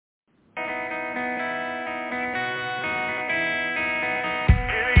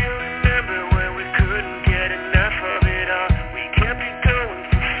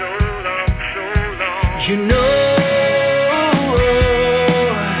you know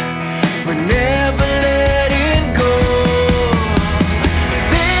we're never letting go.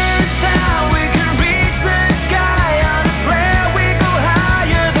 This time we can reach the sky. On a prayer we go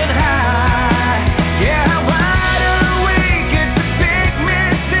higher than high. Yeah, how wide awake, it's a big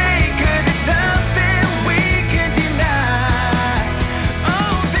mistake, 'cause it's something we can deny.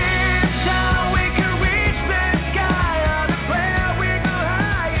 Oh, this time we can reach the sky. On a prayer we go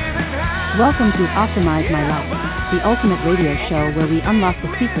higher than high. Welcome to Optimize My Life, the ultimate radio show where we unlock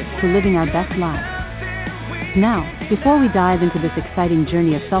the secrets to living our best lives. Now, before we dive into this exciting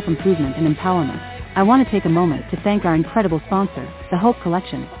journey of self-improvement and empowerment, I want to take a moment to thank our incredible sponsor, the Hope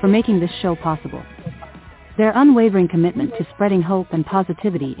Collection, for making this show possible. Their unwavering commitment to spreading hope and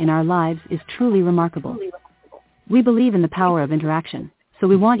positivity in our lives is truly remarkable. We believe in the power of interaction, so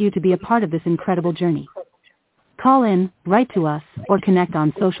we want you to be a part of this incredible journey. Call in, write to us, or connect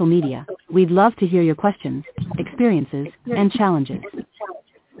on social media. We'd love to hear your questions, experiences, and challenges.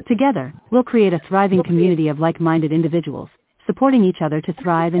 Together, we'll create a thriving community of like-minded individuals, supporting each other to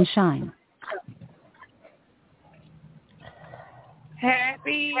thrive and shine.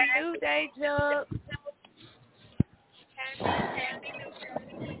 Happy New Day, Chuck. Happy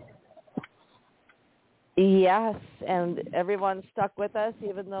New Day. Yes, and everyone stuck with us,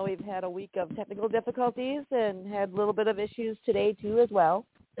 even though we've had a week of technical difficulties and had a little bit of issues today, too, as well.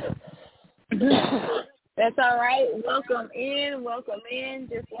 That's all right. Welcome in.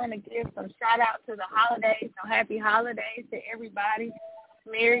 Just want to give some shout-out to the holidays. So happy holidays to everybody.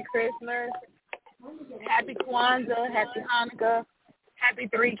 Merry Christmas. Happy Kwanzaa. Happy Hanukkah. Happy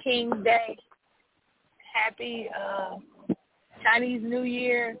Three Kings Day. Happy Chinese New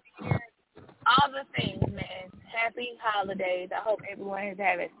Year. All the things, man. Happy holidays. I hope everyone has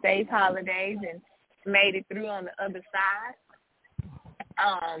had a safe holidays and made it through on the other side.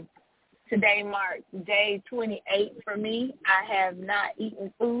 Today marks day 28 for me. I have not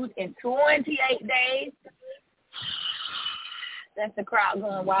eaten food in 28 days. That's the crowd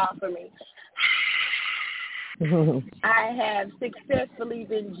going wild for me. I have successfully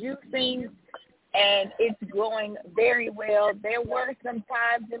been juicing, and it's going very well. There were some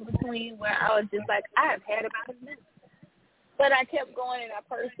times in between where I was just like, I've had about enough. But I kept going, and I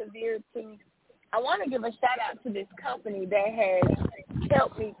persevered too. I want to give a shout-out to this company that has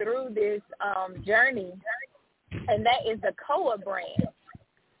helped me through this journey, and that is the Koa brand.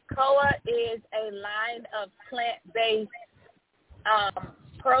 Koa is a line of plant-based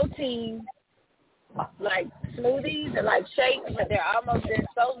protein, like smoothies and like shakes, but they're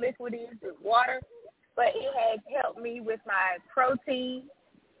so liquidy with water. But it has helped me with my protein,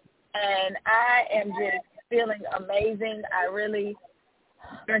 and I am just feeling amazing. I really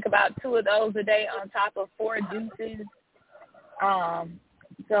drink about 2 of those a day on top of 4 juices.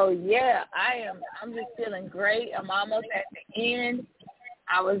 So yeah, I'm just feeling great. I'm almost at the end.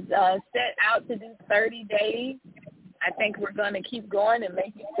 I was set out to do 30 days. I think we're going to keep going and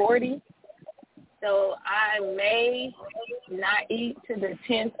make it 40. So I may not eat to the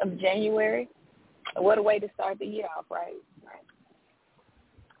 10th of January. What a way to start the year off, right?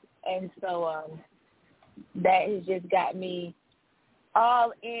 And so that has just got me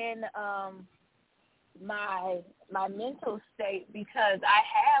all in my mental state, because I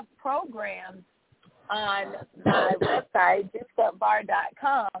have programs on my website,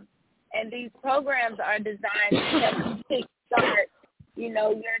 discupbar.com, and these programs are designed to help you kickstart,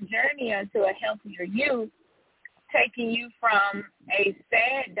 your journey into a healthier you, taking you from a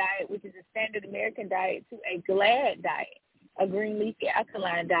SAD diet, which is a standard American diet, to a GLAD diet, a green leafy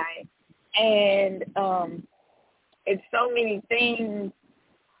alkaline diet. And it's so many things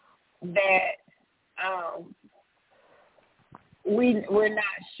that we're not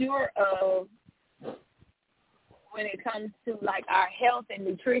sure of when it comes to like our health and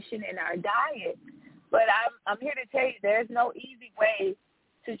nutrition and our diet. But I'm here to tell you there's no easy way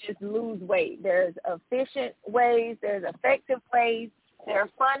to just lose weight. There's efficient ways, there's effective ways, there are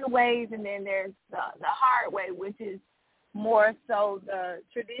fun ways, and then there's the hard way, which is more so the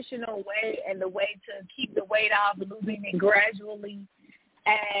traditional way and the way to keep the weight off, losing it gradually,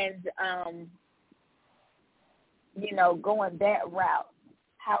 and going that route.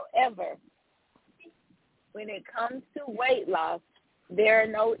 However, when it comes to weight loss, there are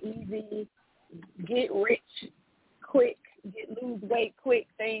no easy lose weight quick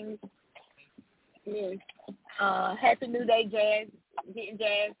things. Happy New Day, Jazz. Getting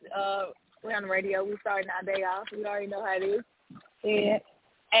Jazz. We're on the radio. We're starting our day off. We already know how it is. Yeah.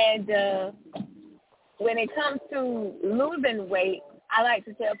 And when it comes to losing weight, I like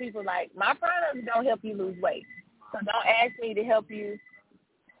to tell people, like, my products don't help you lose weight. So don't ask me to help you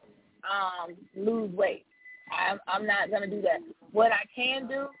lose weight. I'm not going to do that. What I can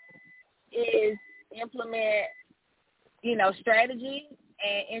do is implement, strategy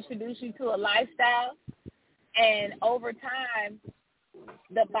and introduce you to a lifestyle. And over time,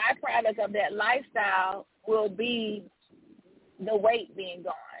 the byproduct of that lifestyle will be the weight being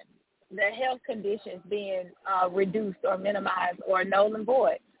gone, the health conditions being reduced or minimized or null and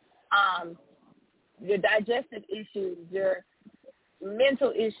void, your digestive issues, your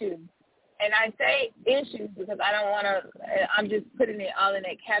mental issues. And I say issues because I'm just putting it all in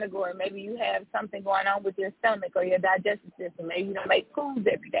that category. Maybe you have something going on with your stomach or your digestive system. Maybe you don't make foods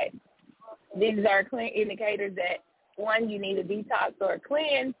every day. These are clear indicators that, one, you need a detox or a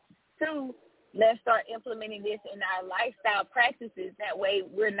cleanse. Two, let's start implementing this in our lifestyle practices. That way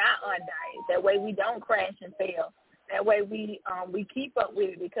we're not on diet. That way we don't crash and fail. That way we keep up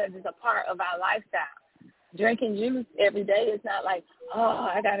with it because it's a part of our lifestyle. Drinking juice every day is not like, oh,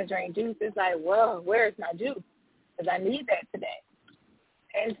 I got to drink juice. It's like, well, where's my juice? Because I need that today.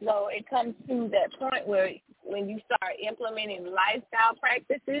 And so it comes to that point where when you start implementing lifestyle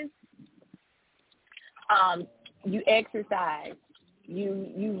practices, you exercise,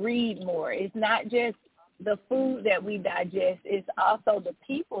 you read more. It's not just the food that we digest. It's also the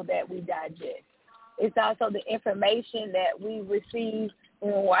people that we digest. It's also the information that we receive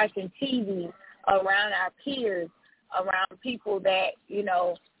when we're watching TV, around our peers, around people that,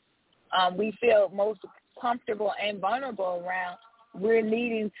 we feel most comfortable and vulnerable around. We're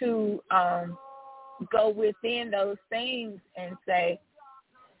needing to go within those things and say,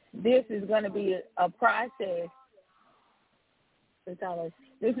 this is going to be a process.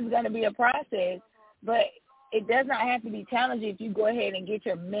 This is going to be a process, but it does not have to be challenging if you go ahead and get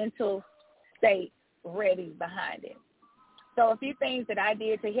your mental state ready behind it. So a few things that I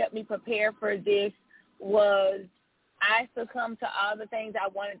did to help me prepare for this was I succumbed to all the things I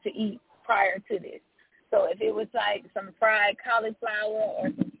wanted to eat prior to this. So if it was like some fried cauliflower or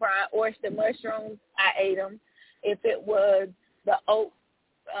some fried oyster mushrooms, I ate them. If it was the oat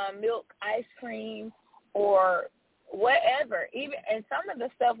milk ice cream or whatever, and some of the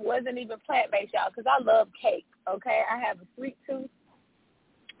stuff wasn't even plant-based, y'all, because I love cake, okay? I have a sweet tooth.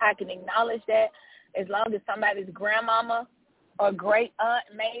 I can acknowledge that. As long as somebody's grandmama or great aunt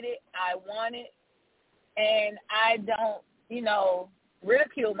made it, I want it. And I don't,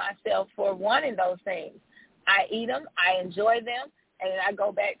 ridicule myself for wanting those things. I eat them, I enjoy them, and then I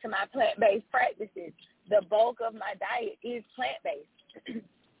go back to my plant-based practices. The bulk of my diet is plant-based.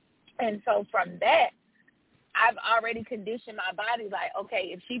 And so from that, I've already conditioned my body like, okay,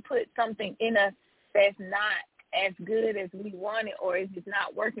 if she put something in us that's not as good as we want it or if it's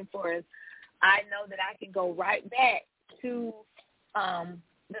not working for us, I know that I can go right back to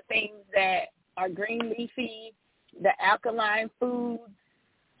the things that are green leafy, the alkaline foods,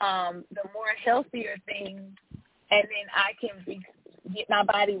 the more healthier things, and then I can get my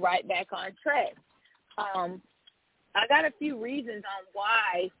body right back on track. I got a few reasons on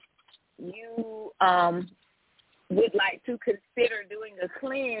why you would like to consider doing a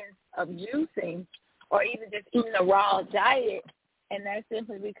cleanse of juicing or even just eating a raw diet, and that's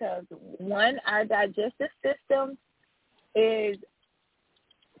simply because, one, our digestive system is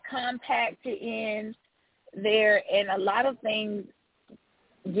compacted in there, and a lot of things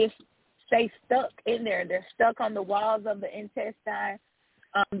just stay stuck in there. They're stuck on the walls of the intestine.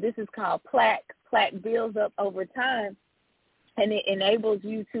 This is called plaque. Plaque builds up over time, and it enables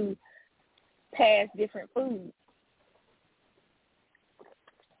you to pass different foods.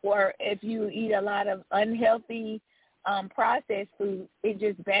 Or if you eat a lot of unhealthy processed food, it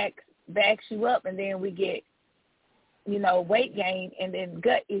just backs you up, and then we get, weight gain and then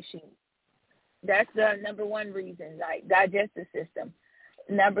gut issues. That's the number one reason, like digestive system.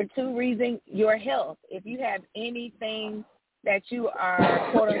 Number two reason, your health. If you have anything that you are,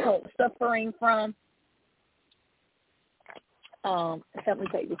 quote unquote, suffering from, help me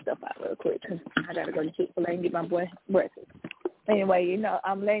take this stuff out real quick because I gotta go to Chick-fil-A and get my boy breakfast. Anyway,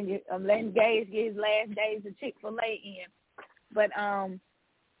 I'm letting Gage get his last days of Chick-fil-A in. But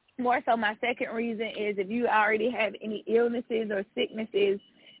more so, my second reason is if you already have any illnesses or sicknesses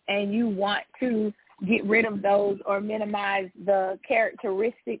and you want to get rid of those or minimize the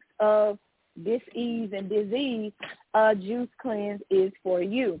characteristics of dis-ease and disease, a juice cleanse is for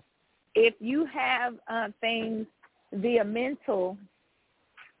you. If you have things via mental,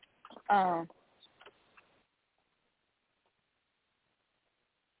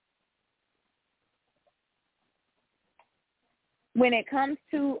 when it comes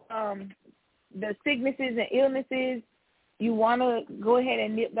to the sicknesses and illnesses, you want to go ahead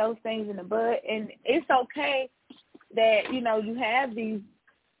and nip those things in the bud. And it's okay that, you have these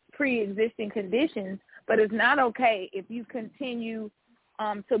pre-existing conditions, but it's not okay if you continue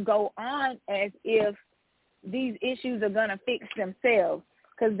to go on as if these issues are going to fix themselves,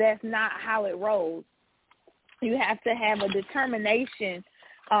 because that's not how it rolls. You have to have a determination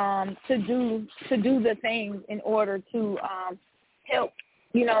to do the things in order to help,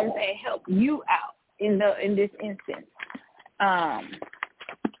 you know what I'm saying, help you out in this instance.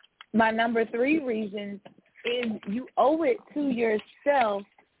 My number 3 reason is you owe it to yourself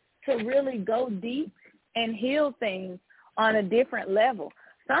to really go deep and heal things on a different level.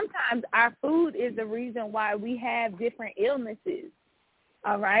 Sometimes our food is the reason why we have different illnesses,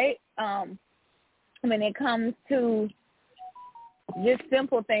 all right? When it comes to just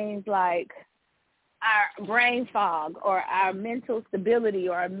simple things like our brain fog or our mental stability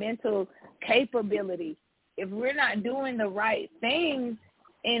or our mental capability, if we're not doing the right things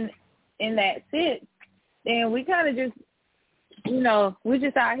in that sense, then we kind of just, you know, we're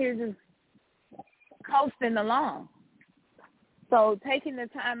just out here just coasting along. So taking the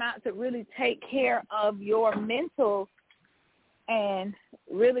time out to really take care of your mental and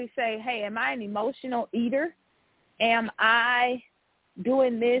really say, hey, am I an emotional eater? Am I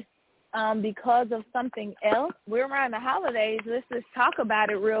doing this because of something else? We're around the holidays. Let's just talk about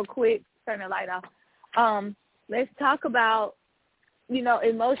it real quick. Turn the light off. Let's talk about, you know,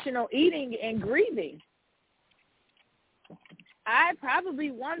 emotional eating and grieving. I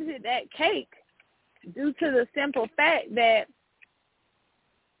probably wanted that cake due to the simple fact that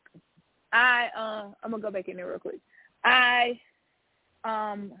I'm going to go back in there real quick. I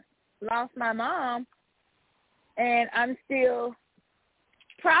lost my mom, and I'm still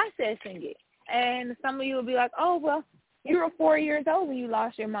processing it. And some of you will be like, oh, well, you were 4 years old when you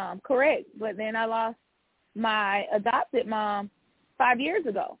lost your mom. Correct. But then I lost my adopted mom 5 years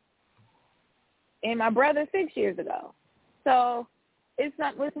ago, and my brother 6 years ago. So it's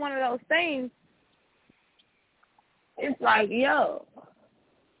one of those things. It's like, yo,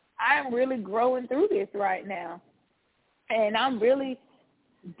 I'm really growing through this right now, and I'm really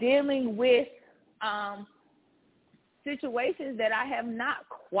dealing with situations that I have not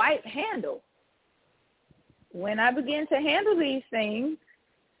quite handled. When I begin to handle these things,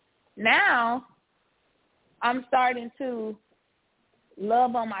 now I'm starting to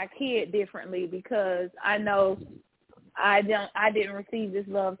love on my kid differently, because I know I didn't receive this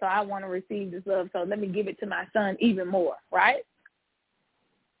love, so I want to receive this love, so let me give it to my son even more, right?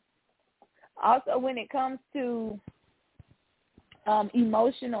 Also, when it comes to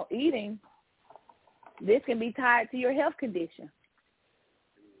emotional eating, this can be tied to your health condition.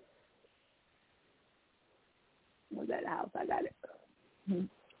 Was that the house? I got it. Mm-hmm.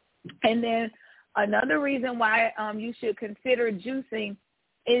 And then another reason why you should consider juicing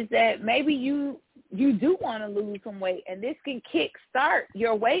is that maybe you do want to lose some weight, and this can kickstart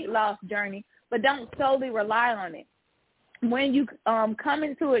your weight loss journey, but don't solely rely on it. When you come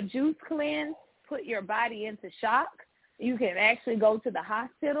into a juice cleanse, put your body into shock, you can actually go to the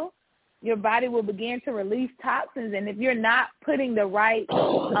hospital. Your body will begin to release toxins, and if you're not putting the right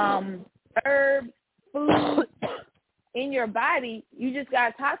herbs, food in your body, you just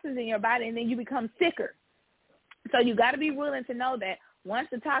got toxins in your body, and then you become sicker. So you got to be willing to know that once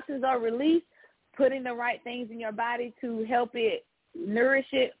the toxins are released, putting the right things in your body to help it nourish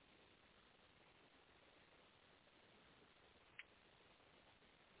it,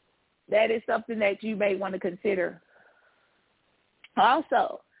 that is something that you may want to consider.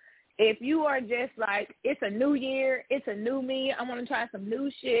 Also, if you are just like, it's a new year, it's a new me, I want to try some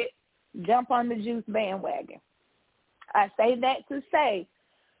new shit, jump on the juice bandwagon. I say that to say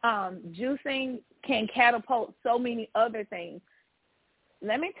juicing can catapult so many other things.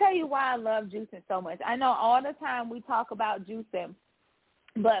 Let me tell you why I love juicing so much. I know all the time we talk about juicing,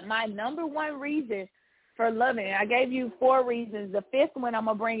 but my number one reason for loving it, I gave you 4 reasons. The 5th one, I'm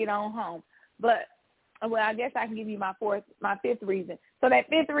going to bring it on home. But, well, I guess I can give you my 5th reason. So that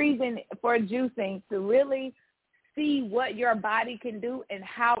 5th reason for juicing, to really see what your body can do and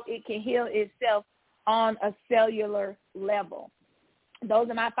how it can heal itself on a cellular level. Those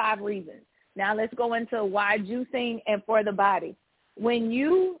are my 5 reasons. Now let's go into why juicing and for the body. When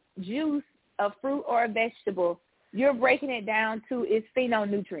you juice a fruit or a vegetable, you're breaking it down to its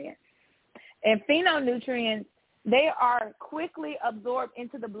phytonutrients. And phytonutrients, they are quickly absorbed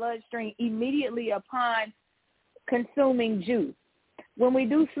into the bloodstream immediately upon consuming juice. When we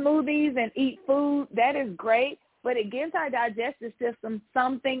do smoothies and eat food, that is great, but it gives our digestive system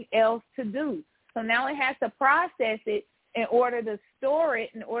something else to do. So now it has to process it in order to store it,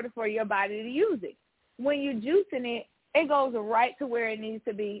 in order for your body to use it. When you're juicing it, it goes right to where it needs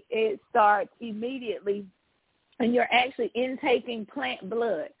to be. It starts immediately, and you're actually intaking plant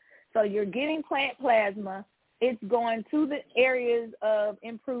blood. So you're getting plant plasma. It's going to the areas of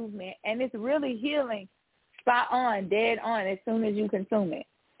improvement, and it's really healing spot on, dead on, as soon as you consume it.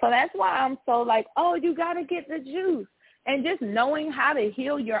 So that's why I'm so like, oh, you got to get the juice. And just knowing how to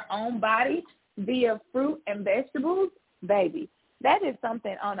heal your own body via fruit and vegetables, baby, that is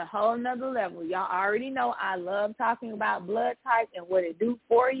something on a whole nother level. Y'all already know I love talking about blood type and what it do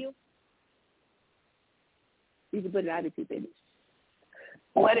for you. You can put it out if you finish.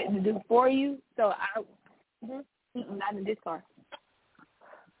 What it do for you. So not in this car.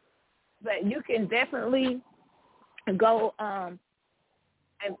 But you can definitely go and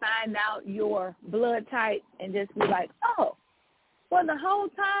find out your blood type and just be like, oh, well, the whole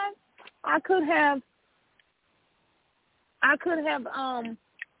time I could have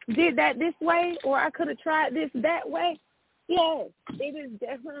did that this way, or I could have tried this that way. Yes, it is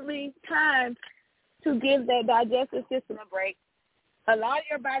definitely time to give that digestive system a break. Allow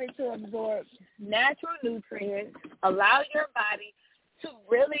your body to absorb natural nutrients. Allow your body to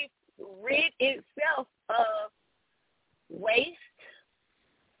really rid itself of waste,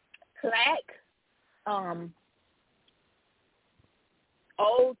 plaque,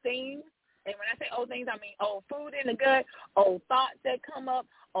 old things. And when I say old things, I mean old food in the gut, old thoughts that come up,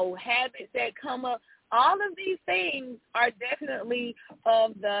 old habits that come up. All of these things are definitely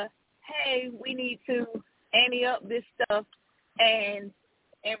of the, hey, we need to ante up this stuff and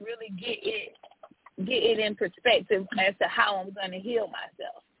really get it in perspective as to how I'm going to heal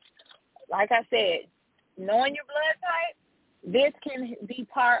myself. Like I said, knowing your blood type, this can be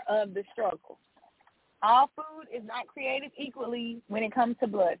part of the struggle. All food is not created equally when it comes to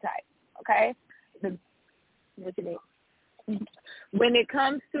blood type, okay? What you mean? When it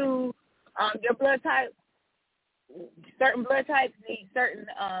comes to your blood type, certain blood types need certain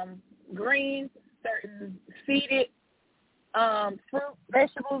greens, certain seeded fruit,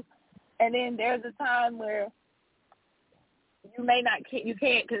 vegetables, and then there's a time where you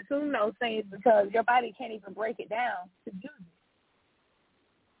can't consume those things because your body can't even break it down to use it.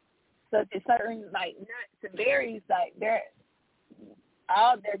 Such as certain like nuts and berries, like they're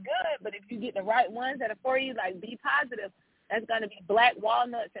good, but if you get the right ones that are for you, like be positive, that's going to be black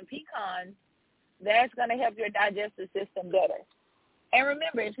walnuts and pecans. That's going to help your digestive system better. And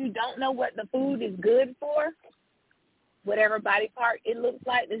remember, if you don't know what the food is good for, whatever body part it looks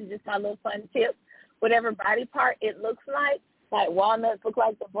like, this is just my little fun tip, whatever body part it looks like walnuts look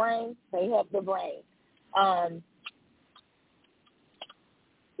like the brain, they help the brain.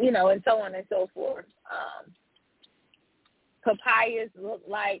 And so on and so forth. Papayas look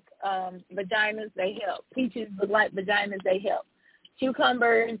like vaginas, they help. Peaches look like vaginas, they help.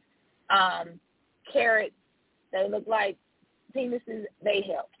 Cucumbers, carrots, they look like penises, they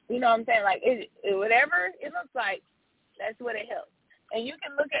help. You know what I'm saying? Like, whatever it looks like, that's what it helps. And you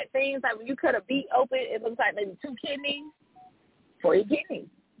can look at things like when you cut a beet open, it looks like maybe 2 kidneys for your kidneys.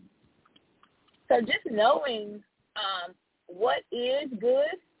 So just knowing what is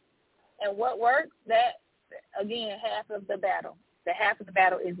good and what works, that, again, half of the battle. The half of the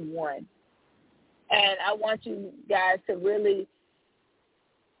battle is won. And I want you guys to really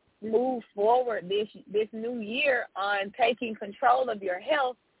move forward this new year on taking control of your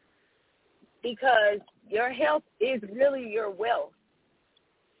health, because your health is really your wealth.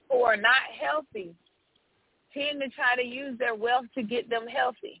 Who are not healthy tend to try to use their wealth to get them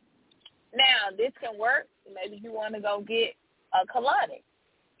healthy. Now, this can work. Maybe you want to go get a colonic.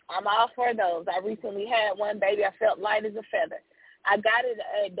 I'm all for those. I recently had one, baby. I felt light as a feather. I got it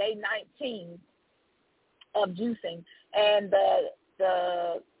at day 19 of juicing, and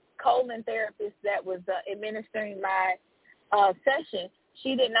the colon therapist that was administering my session,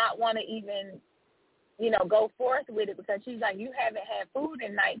 she did not want to even, go forth with it because she's like, you haven't had food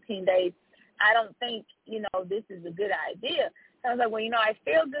in 19 days. I don't think, this is a good idea. So I was like, well, I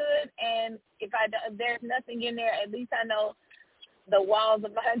feel good, and if there's nothing in there, at least I know the walls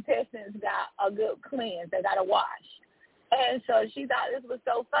of my intestines got a good cleanse. They got a wash. And so she thought this was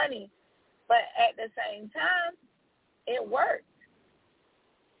so funny. But at the same time, it worked.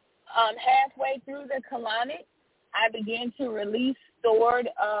 Halfway through the colonic, I began to release stored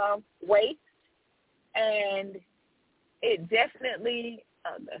waste. And it definitely,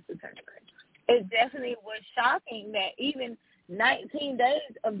 it definitely was shocking that even 19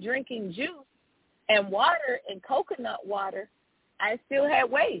 days of drinking juice and water and coconut water, I still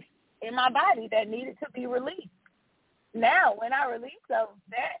had waste in my body that needed to be released. Now, when I release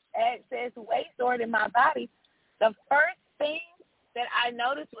that excess waste stored in my body, the first thing that I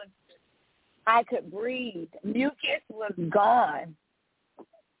noticed was I could breathe. Mucus was gone.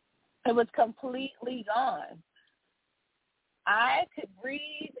 It was completely gone. I could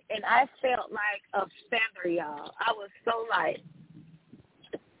breathe, and I felt like a feather, y'all. I was so light.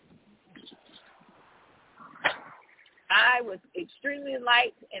 I was extremely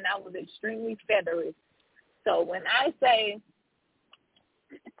light, and I was extremely feathery. So when I say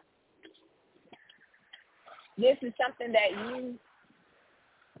this is something that you,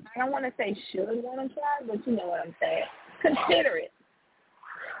 I don't want to say should want to try, but you know what I'm saying. Consider it.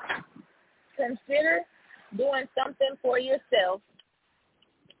 Consider doing something for yourself.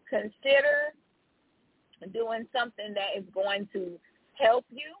 Consider doing something that is going to help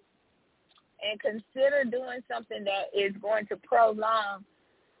you. And consider doing something that is going to prolong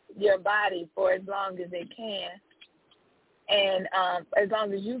your body for as long as it can. And as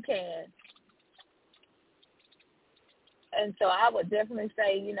long as you can. And so I would definitely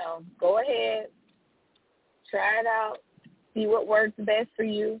say, you know, go ahead, try it out, see what works best for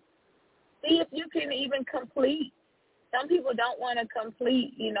you. See if you can even complete. Some people don't want to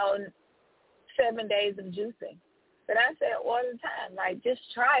complete, 7 days of juicing. But I say all the time, like, just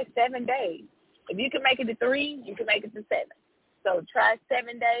try 7 days. If you can make it to 3, you can make it to 7. So try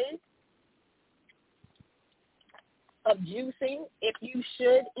 7 days of juicing. If you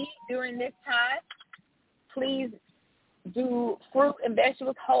should eat during this time, please do fruit and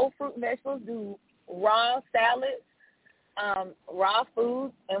vegetables, whole fruit and vegetables. Do raw salads, raw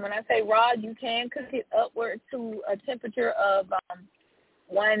food. And when I say raw, you can cook it upward to a temperature of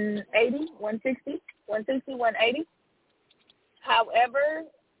 180, 160, 180. However,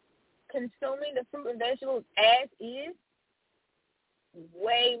 consuming the fruit and vegetables as is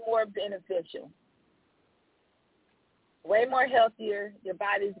way more beneficial, way more healthier. Your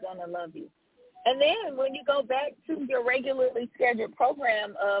body's going to love you. And then when you go back to your regularly scheduled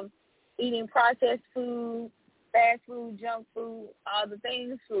program of eating processed food, fast food, junk food, all the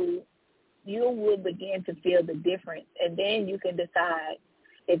things food, you will begin to feel the difference. And then you can decide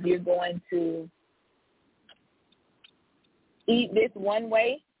if you're going to eat this one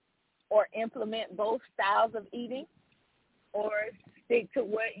way or implement both styles of eating or stick to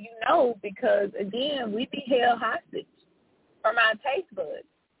what you know, because, again, we be held hostage from our taste buds.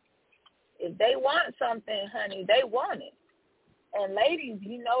 If they want something, honey, they want it. And ladies,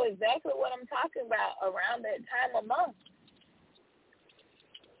 you know exactly what I'm talking about around that time of month.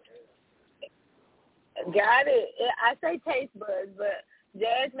 Got it. I say taste buds, but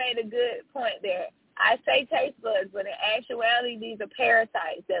Jazz made a good point there. I say taste buds, but in actuality, these are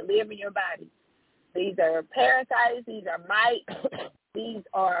parasites that live in your body. These are parasites. These are mites. These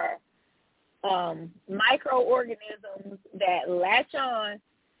are microorganisms that latch on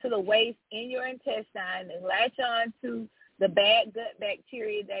to the waste in your intestine and latch on to the bad gut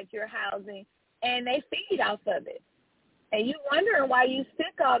bacteria that you're housing, and they feed off of it. And you're wondering why you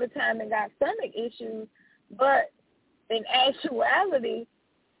sick all the time and got stomach issues, but in actuality,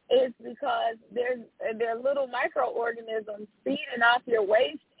 it's because there are little microorganisms feeding off your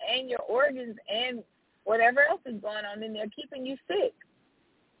waste and your organs and whatever else is going on in there, keeping you sick.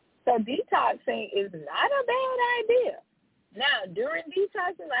 So detoxing is not a bad idea. Now, during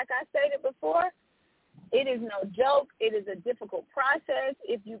detoxing, like I stated before, it is no joke. It is a difficult process.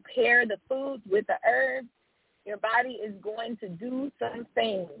 If you pair the foods with the herbs, your body is going to do some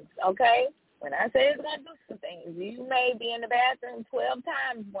things, okay? When I say it's going to do some things, you may be in the bathroom 12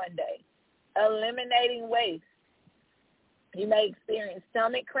 times one day, eliminating waste. You may experience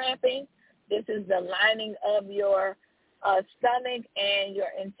stomach cramping. This is the lining of your stomach and your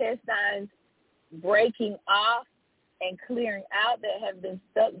intestines breaking off and clearing out that have been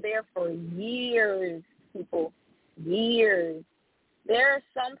stuck there for years, people, years. There are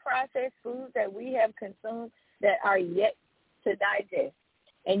some processed foods that we have consumed that are yet to digest,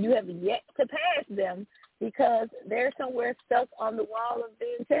 and you have yet to pass them because they're somewhere stuck on the wall of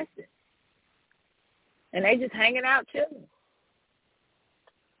the intestine, and they just hanging out chilling.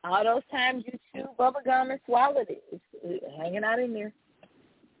 All those times you chew bubble gum and swallowed it, it's hanging out in there.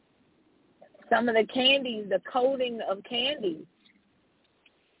 Some of the candies, the coating of candies,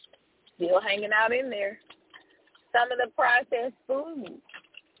 still hanging out in there. Some of the processed foods,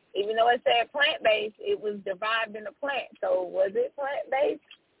 even though it said plant-based, it was derived in a plant. So was it plant-based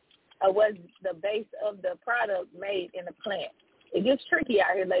or was the base of the product made in a plant? It gets tricky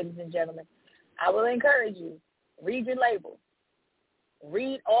out here, ladies and gentlemen. I will encourage you, read your label.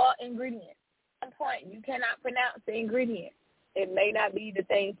 Read all ingredients. At some point, you cannot pronounce the ingredient. It may not be the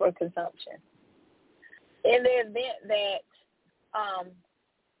thing for consumption. In the event that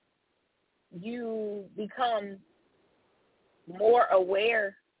you become more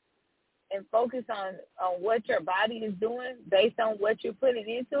aware and focus on what your body is doing based on what you're putting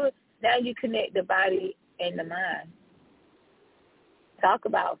into it, now you connect the body and the mind. talk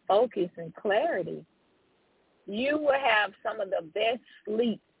about focus and clarity. You will have some of the best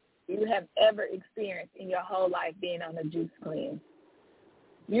sleep you have ever experienced in your whole life being on a juice cleanse.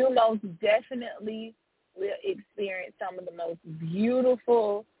 You most definitely will experience some of the most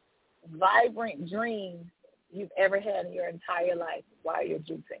beautiful, vibrant dreams you've ever had in your entire life while you're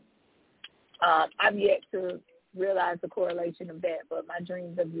juicing. I've yet to realize the correlation of that, but my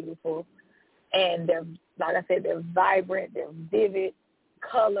dreams are beautiful. And they're, like I said, they're vibrant, they're vivid,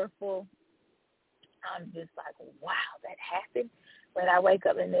 colorful. I'm just like, wow, that happened when I wake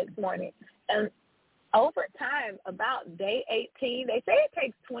up the next morning. And over time, about day 18, they say it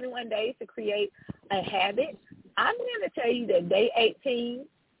takes 21 days to create a habit. I'm going to tell you that day 18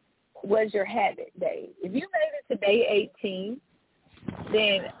 was your habit day. If you made it to day 18,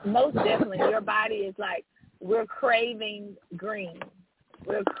 then most definitely your body is like, we're craving green.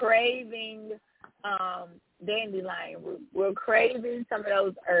 We're craving dandelion root. We're craving some of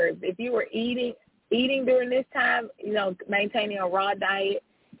those herbs. If you were eating during this time, maintaining a raw diet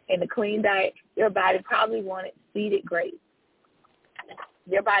and a clean diet, your body probably wanted seeded grapes.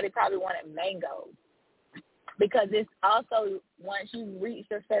 Your body probably wanted mangoes. Because it's also, once you reach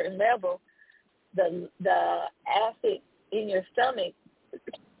a certain level, the acid in your stomach,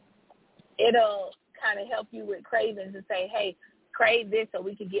 it'll kind of help you with cravings and say, hey, crave this so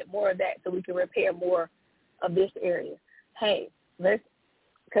we can get more of that, so we can repair more of this area. Hey,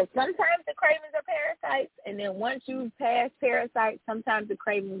 because sometimes the cravings are parasites, and then once you pass parasites, sometimes the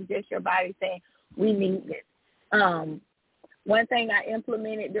craving is just your body saying, we need this. One thing I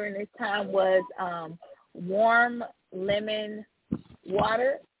implemented during this time was warm lemon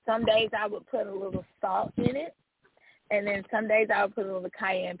water. Some days I would put a little salt in it, and then some days I would put a little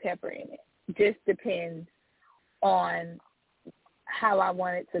cayenne pepper in it. Just depends on how I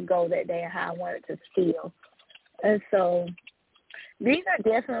want it to go that day and how I want it to feel. And so these are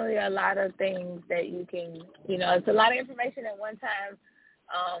definitely a lot of things that you can, it's a lot of information at one time.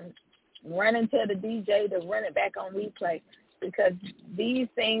 Running to the DJ to run it back on replay, because these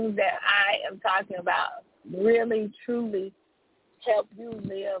things that I am talking about really, truly help you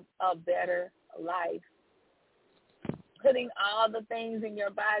live a better life. Putting all the things in your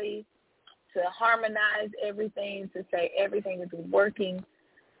body to harmonize everything, to say everything is working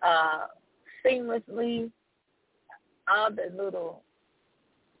seamlessly, all the little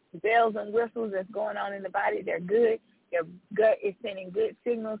bells and whistles that's going on in the body, they're good. Your gut is sending good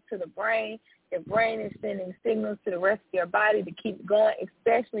signals to the brain. Your brain is sending signals to the rest of your body to keep going,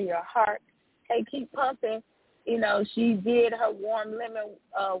 especially your heart. Hey, keep pumping. She did her warm lemon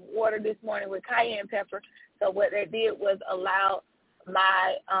water this morning with cayenne pepper. So what that did was allow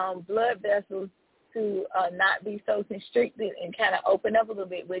my blood vessels to not be so constricted and kind of open up a little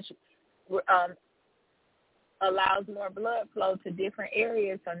bit, which allows more blood flow to different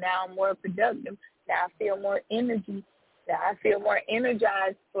areas. So now I'm more productive. Now I feel more energy. Now I feel more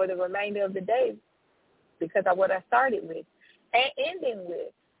energized for the remainder of the day because of what I started with and ending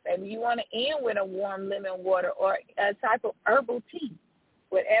with. Maybe you want to end with a warm lemon water or a type of herbal tea.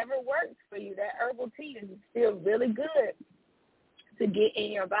 Whatever works for you, that herbal tea is still really good to get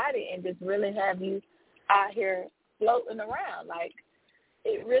in your body and just really have you out here floating around. Like,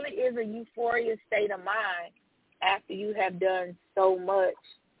 it really is a euphoria state of mind after you have done so much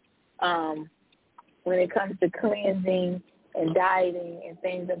when it comes to cleansing and dieting and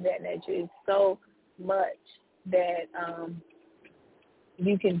things of that nature. It's so much that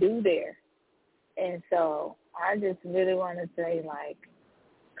you can do there. And so I just really want to say, like,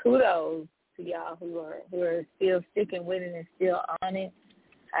 kudos to y'all who are still sticking with it and still on it.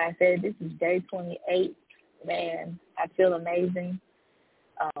 I said this is day 28. Man, I feel amazing.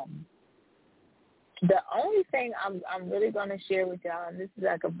 The only thing I'm really going to share with y'all, and this is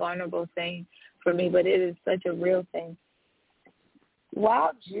like a vulnerable thing for me, but it is such a real thing.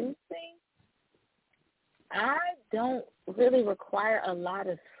 While juicing, I don't really require a lot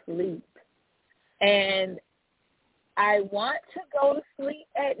of sleep. And I want to go to sleep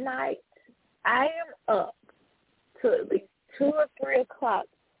at night. I am up to at least 2 or 3 o'clock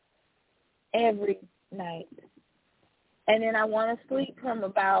every night. And then I want to sleep from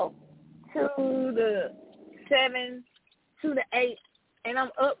about 2 to 7, 2 to 8, and I'm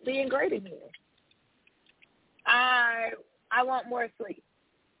up being great again. I want more sleep.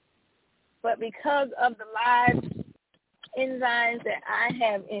 But because of the live enzymes that I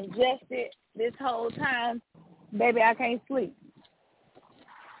have ingested this whole time, baby, I can't sleep.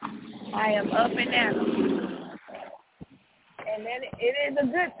 I am up and down. And then it is a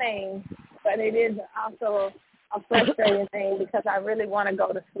good thing, but it is also a frustrating thing because I really want to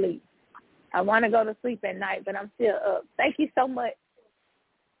go to sleep. I want to go to sleep at night, but I'm still up. Thank you so much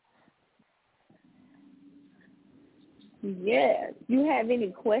Yes. You have any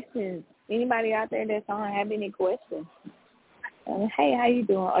questions? Anybody out there that's on have any questions? Hey, how you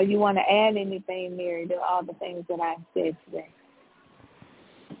doing? Or you want to add anything, Mary, to all the things that I said today?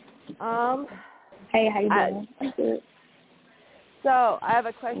 Hey, how you doing? I'm good. So I have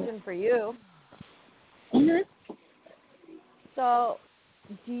a question for you. Mm-hmm. So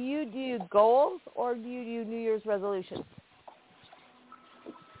do you do goals or do you do New Year's resolutions?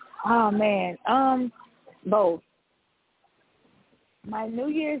 Oh, man. Both. My New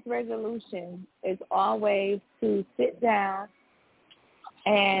Year's resolution is always to sit down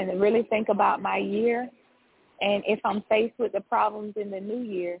and really think about my year, and if I'm faced with the problems in the new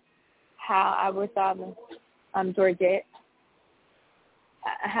year, how I would solve them. Georgette,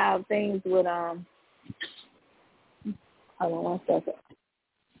 how things would hold on one second.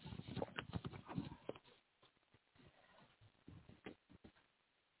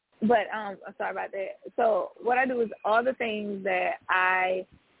 But I'm sorry about that. So what I do is all the things that I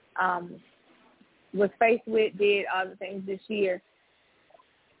was faced with, did all the things this year.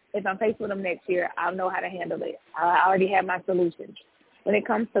 If I'm faced with them next year, I'll know how to handle it. I already have my solutions. When it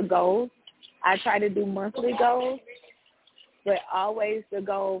comes to goals, I try to do monthly goals, but always the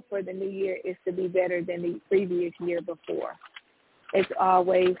goal for the new year is to be better than the previous year before. It's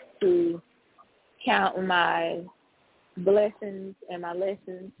always to count my blessings and my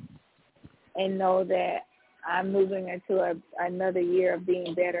lessons and know that I'm moving into another year of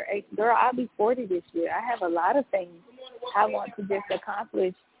being better. Hey, girl, I'll be 40 this year. I have a lot of things I want to just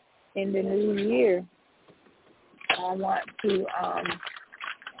accomplish in the new year. I want to,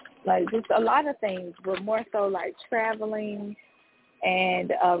 just a lot of things, but more so like traveling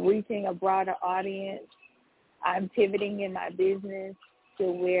and reaching a broader audience. I'm pivoting in my business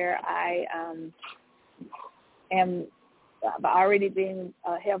to where I've already been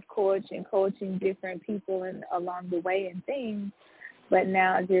a health coach and coaching different people along the way and things, but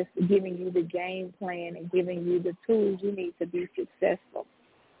now just giving you the game plan and giving you the tools you need to be successful.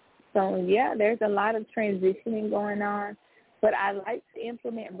 So, yeah, there's a lot of transitioning going on, but I like to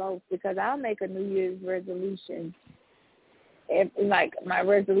implement both because I'll make a New Year's resolution. My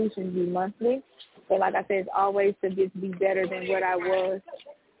resolutions be monthly, but like I said, it's always to just be better than what I was.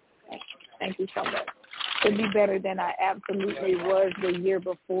 Thank you so much. To be better than I absolutely was the year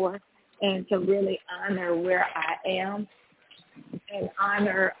before, and to really honor where I am and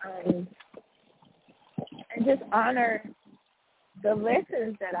honor and just honor the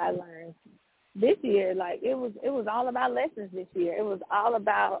lessons that I learned this year. Like it was all about lessons this year. It was all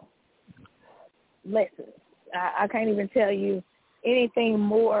about lessons. I can't even tell you anything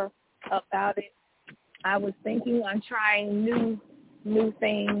more about it. I was thinking on trying new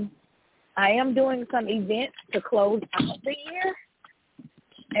things. I am doing some events to close out the year,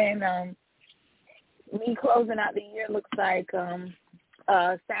 and me closing out the year looks like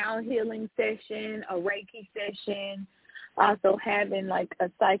a sound healing session, a Reiki session, also having like a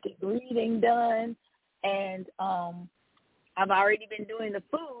psychic reading done, and I've already been doing the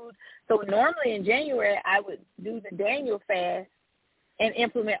food. So normally in January I would do the Daniel fast and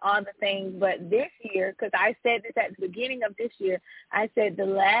implement all the things, but this year, because I said this at the beginning of this year, I said the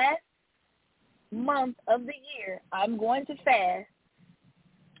last month of the year I'm going to fast.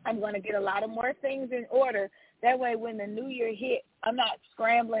 I'm going to get a lot of more things in order. That way when the new year hit, I'm not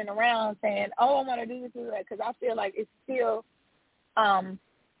scrambling around saying, oh, I want to do this or that, because I feel like it's still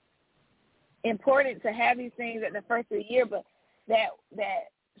important to have these things at the first of the year, but that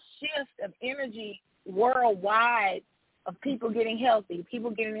shift of energy worldwide of people getting healthy,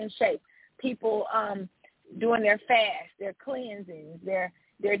 people getting in shape, people doing their fast, their cleansings, their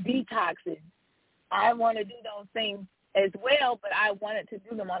detoxes. I want to do those things as well, but I wanted to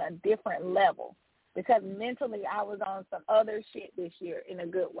do them on a different level because mentally I was on some other shit this year in a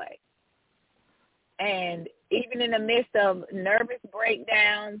good way. And even in the midst of nervous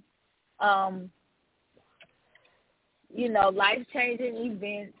breakdowns, life-changing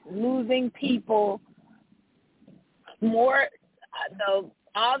events, losing people,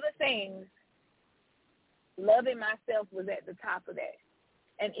 all the things, loving myself was at the top of that.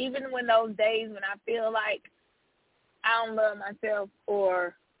 And even when those days when I feel like I don't love myself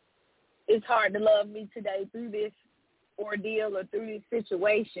or it's hard to love me today through this ordeal or through this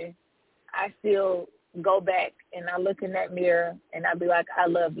situation, I still go back and I look in that mirror and I be like, I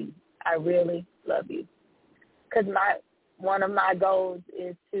love you. I really love you. Because one of my goals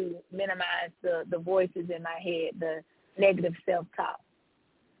is to minimize the voices in my head, the negative self-talk.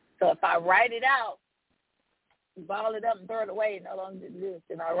 So if I write it out, ball it up and throw it away, it no longer exists.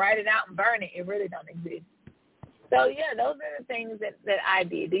 If I write it out and burn it, it really don't exist. So, yeah, those are the things that I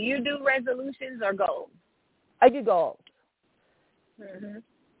did. Do you do resolutions or goals? I do goals. Mhm.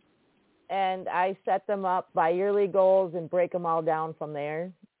 And I set them up by yearly goals and break them all down from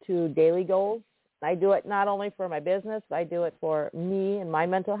there to daily goals. I do it not only for my business, I do it for me and my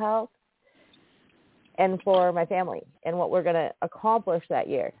mental health and for my family and what we're going to accomplish that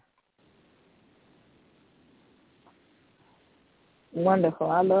year. Wonderful.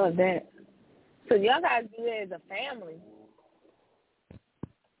 I love that. So y'all guys do it as a family.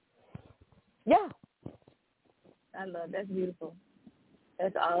 Yeah. I love that's beautiful.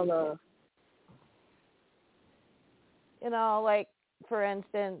 That's all love. You know, like, for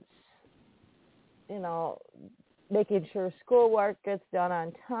instance, you know, making sure schoolwork gets done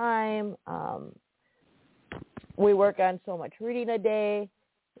on time. We work on so much reading a day.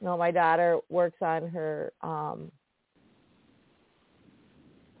 You know, my daughter works on her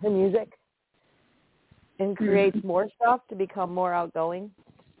music and creates more stuff to become more outgoing.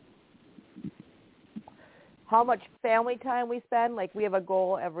 How much family time we spend, like we have a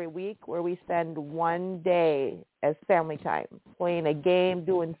goal every week where we spend one day as family time, playing a game,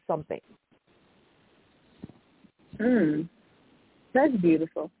 doing something. That's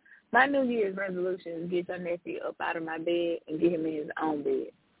beautiful. My New Year's resolution is get your nephew up out of my bed and get him in his own bed.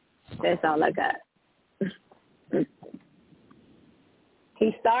 That's all I got.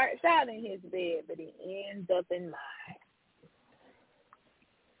 He starts out in his bed, but he ends up in mine.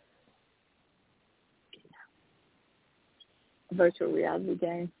 Virtual reality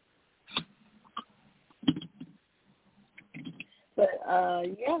game. But,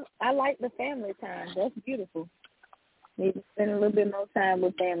 yeah, I like the family time. That's beautiful. Need to spend a little bit more time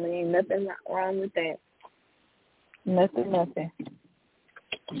with family. Ain't nothing wrong with that. Nothing.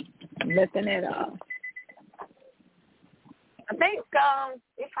 Nothing at all. I think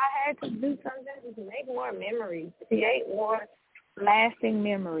if I had to do something, just make more memories, create more lasting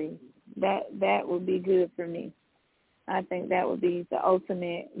memories. That would be good for me. I think that would be the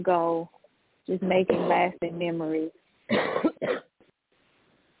ultimate goal, just making lasting memories.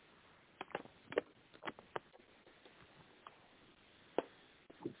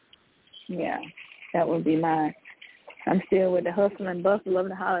 Yeah, that would be mine. I'm still with the hustle and bustle of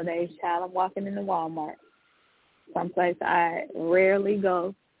the holidays, child. I'm walking into Walmart, someplace I rarely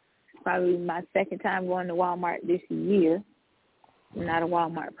go. Probably my second time going to Walmart this year. I'm not a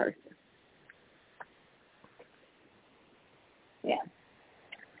Walmart person. Yeah.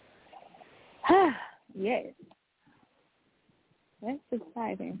 Yes. That's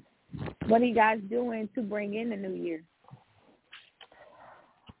exciting. What are you guys doing to bring in the new year?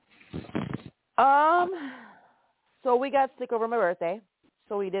 So we got sick over my birthday,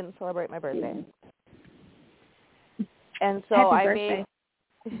 so we didn't celebrate my birthday. And so Happy I birthday.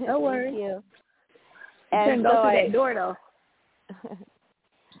 made. No worries. Thank you. You And couldn't go through that door though.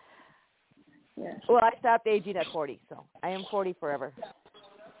 Yeah. Well, I stopped aging at 40, so I am 40 forever.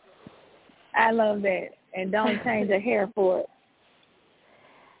 I love that. And don't change your hair for it.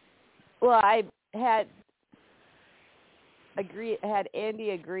 Well, I had Andy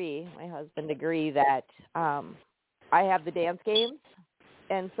agree, my husband agree, that I have the dance games,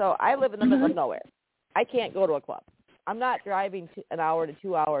 and so I live in the middle of nowhere. I can't go to a club. I'm not driving an hour to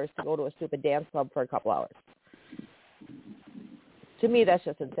 2 hours to go to a stupid dance club for a couple hours. To me, that's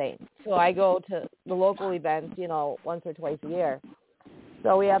just insane. So I go to the local events, you know, once or twice a year.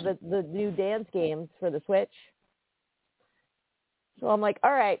 So we have the new dance games for the Switch. So I'm like,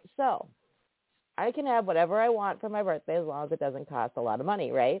 all right, so I can have whatever I want for my birthday as long as it doesn't cost a lot of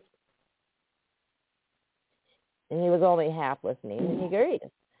money, right? And he was only half listening, and he agreed.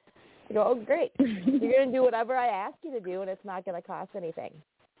 I go, oh, great. You're going to do whatever I ask you to do, and it's not going to cost anything.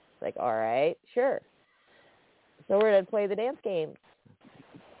 It's like, all right, sure. So we're going to play the dance games.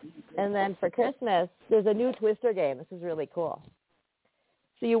 And then for Christmas, there's a new Twister game. This is really cool.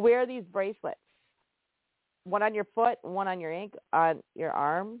 So you wear these bracelets, one on your foot, one on on your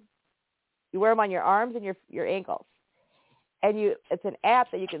arm. You wear them on your arms and your ankles. And it's an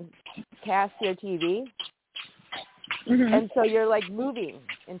app that you can cast to your TV. Mm-hmm. And so you're like moving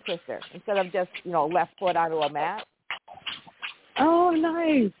in Twister instead of just, you know, left foot onto a mat. Oh,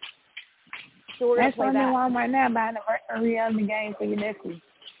 nice. So we're going to play that. That's on Walmart now, buying a reality game for your nephew.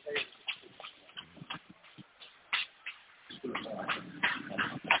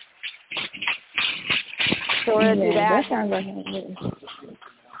 So we're going to do that. That sounds like it.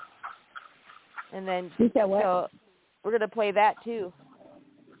 And then you said what? So we're going to play that too.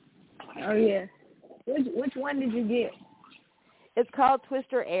 Oh, yeah. Which one did you get? It's called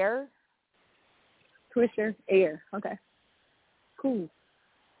Twister Air. Twister Air. Okay. Cool.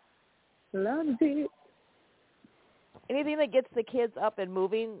 Love it. Anything that gets the kids up and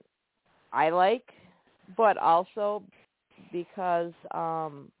moving, I like, but also because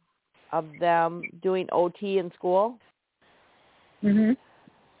of them doing OT in school. Mhm.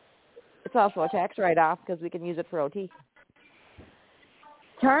 It's also a tax write-off because we can use it for OT.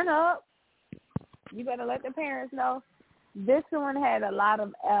 Turn up. You better let the parents know. This one had a lot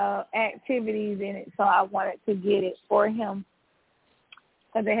of activities in it, so I wanted to get it for him.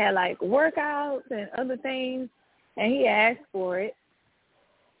 Because they had, like, workouts and other things, and he asked for it.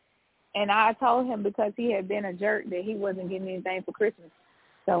 And I told him because he had been a jerk that he wasn't getting anything for Christmas.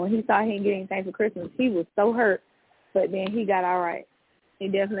 So when he saw he didn't get anything for Christmas, he was so hurt. But then he got all right. He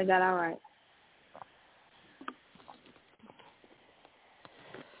definitely got all right.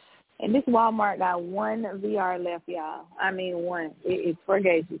 And this Walmart got one VR left, y'all. I mean, one. It's for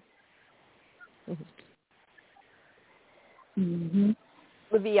gauges. Mm-hmm.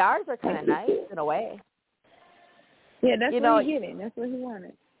 The VRs are kind of nice in a way. Yeah, that's what he getting. That's what he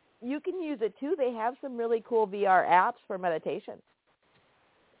wanted. You can use it, too. They have some really cool VR apps for meditation.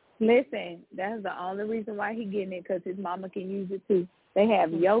 Listen, that's the only reason why he getting it, because his mama can use it, too. They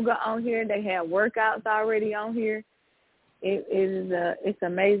have yoga on here. They have workouts already on here. It's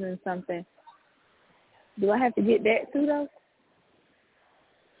amazing something. Do I have to get that, too, though?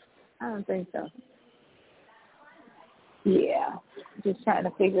 I don't think so. Yeah, just trying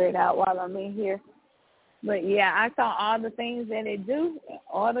to figure it out while I'm in here. But, yeah, I saw all the things that it do,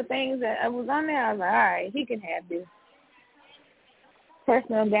 all the things that was on there. I was like, all right, he can have this.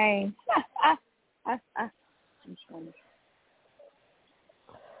 Personal gain. I'm funny.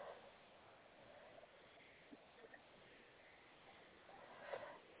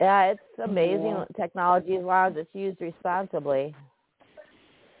 Yeah, it's amazing technology as long as it's used responsibly.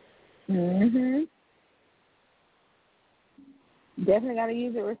 Mhm. Definitely got to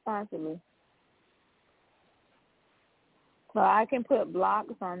use it responsibly. So I can put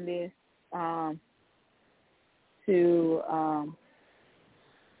blocks on this to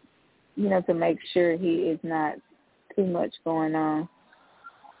make sure he is not too much going on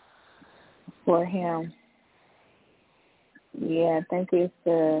for him. Yeah, I think it's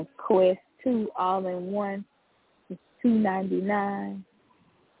the Quest 2 all-in-one. It's $299.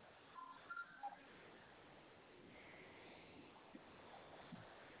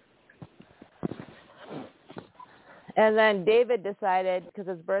 And then David decided, because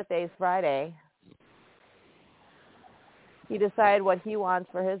his birthday is Friday, he decided what he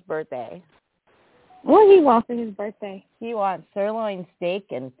wants for his birthday. What he wants for his birthday? He wants sirloin steak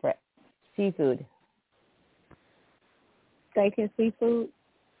and seafood. Steak and seafood?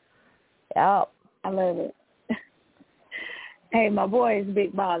 Yep. I love it. Hey, my boy is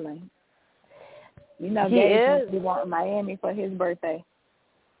big balling. You know, he Gabe is. He wants Miami for his birthday.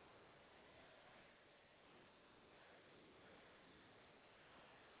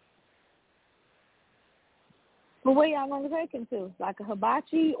 But where y'all going to take him to? Like a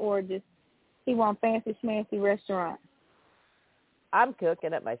hibachi, or just he want fancy schmancy restaurant? I'm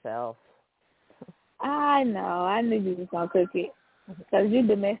cooking it myself. I know. I knew you was going to cook it. Because you're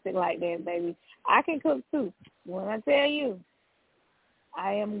domestic like that, baby. I can cook, too. When I tell you,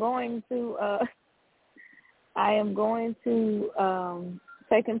 I am going to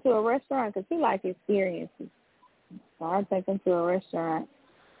take him to a restaurant because he likes experiences. So I'll take him to a restaurant.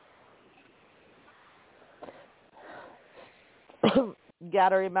 You got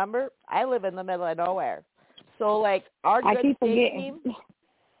to remember, I live in the middle of nowhere. So, like, our good steak team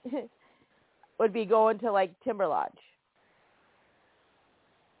would be going to, like, Timber Lodge.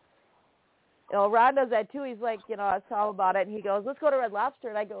 You know, Ron does that, too. He's like, I was all about it. And he goes, let's go to Red Lobster.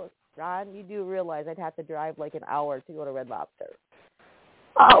 And I go, Ron, you do realize I'd have to drive, like, an hour to go to Red Lobster.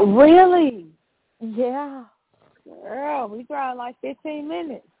 Oh, really? Yeah. Girl, we drive like 15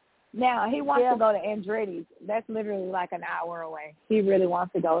 minutes. Now, he wants to go to Andretti's. That's literally like an hour away. He really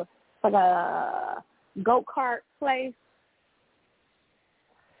wants to go. It's like a go-kart place.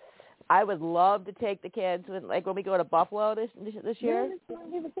 I would love to take the kids when we go to Buffalo this year.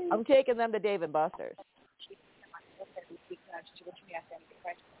 I'm taking them to Dave and Buster's.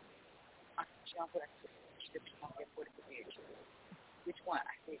 Which one?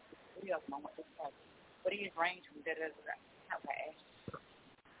 I said, three of them. I want this price. What is range from da-da-da-da? How I asked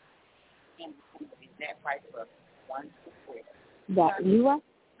you. And that price for 1 to 4. That you are?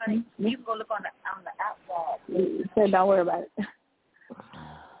 Honey, you can go look on the outside. So don't worry about it.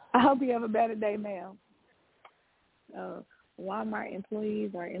 I hope you have a better day, ma'am. Walmart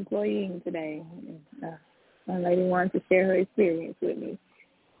employees are employing today. My lady wanted to share her experience with me.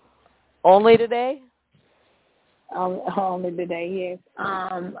 Only today? Only today, yes.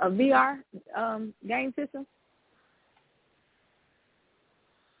 A VR game system.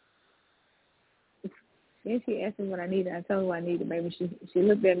 Then she asked me what I needed. I told her what I needed, baby. She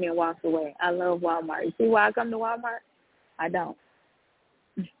looked at me and walked away. I love Walmart. You see why I come to Walmart? I don't.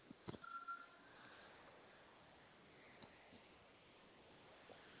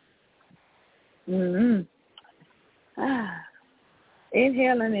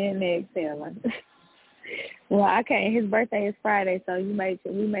 Inhaling and exhaling. Well, I can't. His birthday is Friday, so we made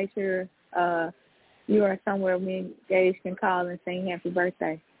sure you are somewhere me and Gage can call and sing happy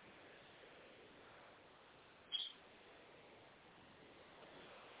birthday.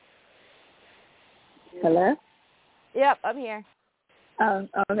 Hello? Yep, I'm here. Oh,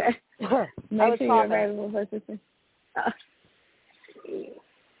 okay. Make sure you're available for sister.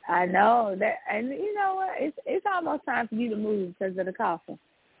 I know that, and you know what? It's almost time for you to move because of the coughing.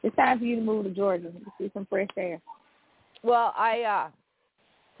 It's time for you to move to Georgia to see some fresh air. Well, I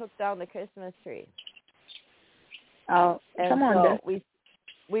took down the Christmas tree. Oh, and come on, so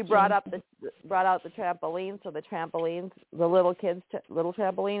we brought out the trampoline. So the trampolines, the little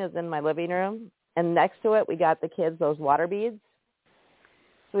trampoline is in my living room, and next to it we got the kids those water beads.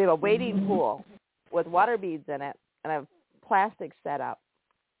 So we have a wading pool with water beads in it, and a plastic set up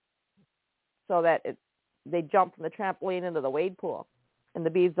so that they jump from the trampoline into the wade pool, and the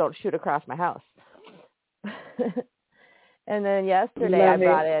beads don't shoot across my house. And then yesterday I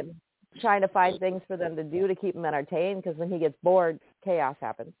brought in trying to find things for them to do to keep him entertained, because when he gets bored, chaos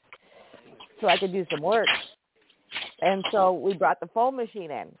happens. So I could do some work. And so we brought the foam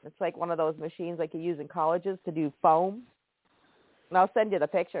machine in. It's like one of those machines like you use in colleges to do foam. And I'll send you the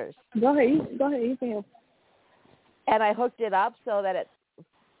pictures. Go ahead. You can help. And I hooked it up so that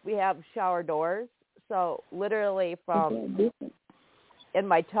we have shower doors. So literally from in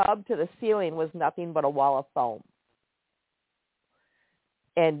my tub to the ceiling was nothing but a wall of foam.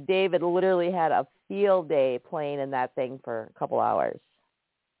 And David literally had a field day playing in that thing for a couple hours.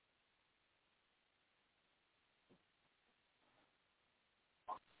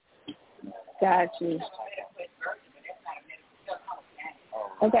 Got you.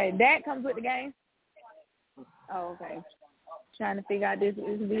 Okay, that comes with the game? Oh, okay. Trying to figure out this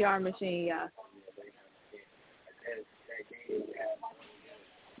VR machine, y'all.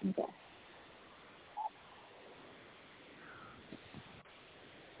 Okay.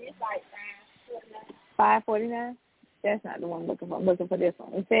 It's like $5.49. That's not the one I'm looking for. I'm looking for this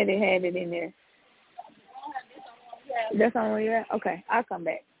one. It said it had it in there. That's on where you're at? Okay, I'll come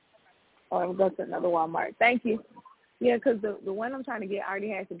back. Or we'll go to another Walmart. Thank you. Yeah, because the one I'm trying to get already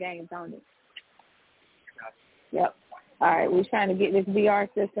has the games on it. Yep. All right, we're trying to get this VR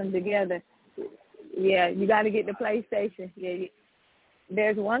system together. Yeah, you got to get the PlayStation. Yeah,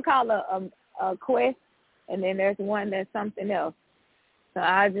 there's one called a Quest, and then there's one that's something else. So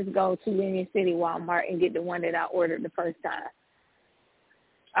I'll just go to Union City Walmart and get the one that I ordered the first time.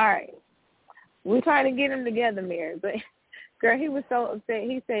 All right. We're trying to get them together, Mary. But, girl, he was so upset.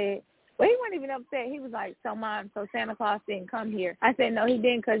 He said, well, he wasn't even upset. He was like, so Santa Claus didn't come here. I said, no, he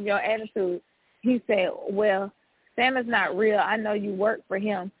didn't because of your attitude. He said, well, Santa's not real. I know you work for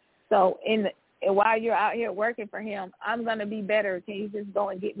him. So while you're out here working for him, I'm going to be better. Can you just go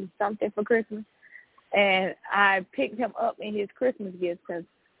and get me something for Christmas? And I picked him up in his Christmas gift because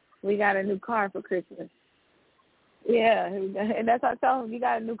we got a new car for Christmas. Yeah, and that's what I told him. You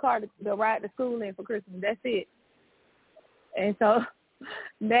got a new car to ride to school in for Christmas. That's it. And so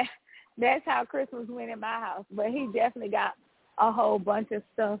that's how Christmas went in my house. But he definitely got a whole bunch of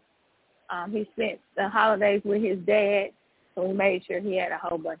stuff. He spent the holidays with his dad, so we made sure he had a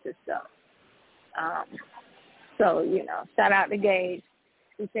whole bunch of stuff. So, shout out to Gage.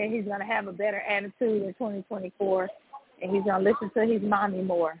 He said he's going to have a better attitude in 2024, and he's going to listen to his mommy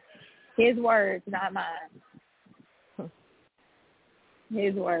more. His words, not mine.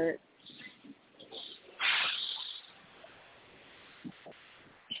 His words.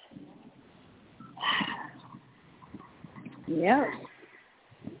 Yep.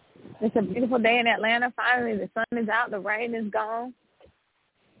 It's a beautiful day in Atlanta. Finally, the sun is out. The rain is gone.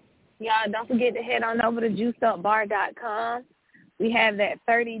 Y'all, don't forget to head on over to juicedupbar.com. We have that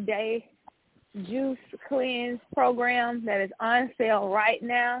 30-day juice cleanse program that is on sale right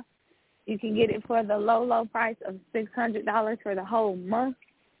now. You can get it for the low price of $600 for the whole month.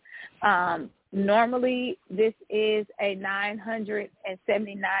 Normally, this is a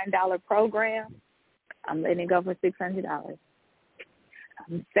 $979 program. I'm letting it go for $600.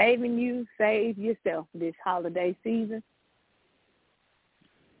 I'm saving you, save yourself this holiday season.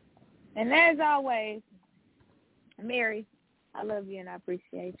 And as always, Mary, I love you and I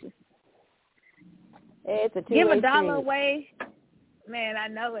appreciate you. It's a Give $1 street. away. Man, I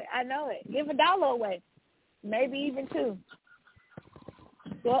know it. Give $1 away. Maybe even $2.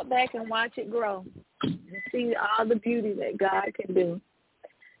 Go back and watch it grow. and see all the beauty that God can do.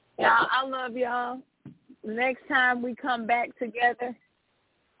 Y'all, I love y'all. Next time we come back together,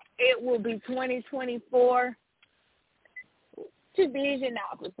 it will be 2024. Put your vision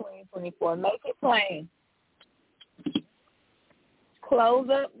out for 2024. Make it plain. Close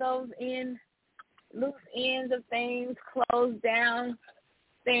up those loose ends of things. Close down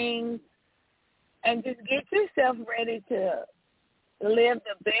things. And just get yourself ready to live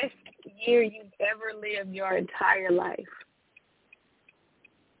the best year you've ever lived your entire life.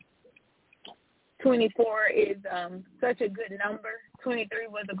 24 is such a good number. 23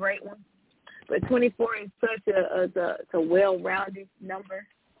 was a great one. But 24 is such a well-rounded number,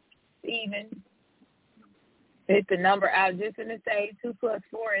 even. It's the number I was just going to say. 2 plus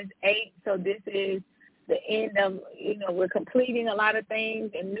 4 is 8. So this is the end of, we're completing a lot of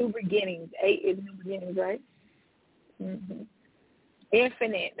things and new beginnings. 8 is new beginnings, right? Mm-hmm.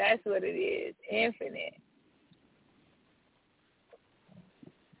 Infinite. That's what it is. Infinite.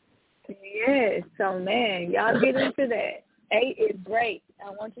 Yes. So, man, y'all get into that. 8 is great.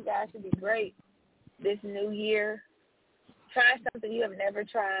 I want you guys to be great this new year. Try something you have never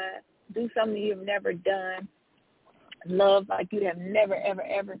tried. Do something you have never done. Love like you have never, ever,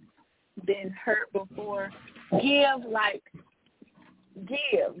 ever been hurt before. Give.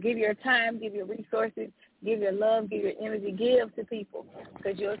 Give your time, give your resources, give your love, give your energy. Give to people,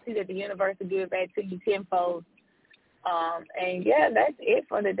 because you'll see that the universe will give it back to you tenfold. And, yeah, that's it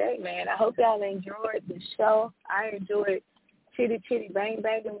for today, man. I hope y'all enjoyed the show. I enjoyed chitty bang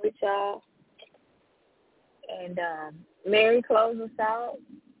banging with y'all. And Mary, close us out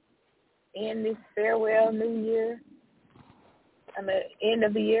in this farewell new year. End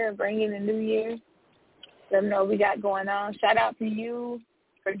of the year and bring in the new year. Let them know what we got going on. Shout out to you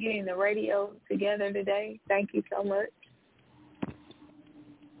for getting the radio together today. Thank you so much.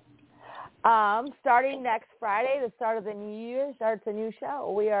 Starting next Friday, the start of the new year, starts a new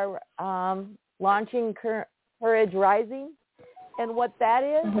show. We are launching Courage Rising. And what that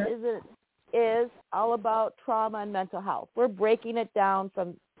is, is it is all about trauma and mental health. We're breaking it down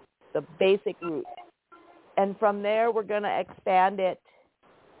from the basic roots. And from there, we're going to expand it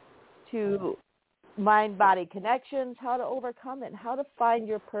to mind-body connections, how to overcome it, and how to find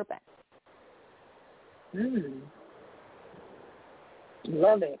your purpose.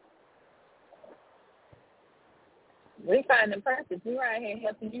 Love it. We find the purpose. We're right here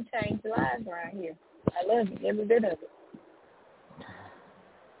helping you change lives around here. I love it, every bit of it.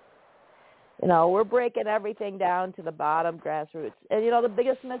 We're breaking everything down to the bottom, grassroots. And, the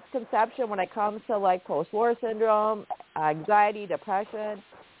biggest misconception when it comes to, post-war syndrome, anxiety, depression,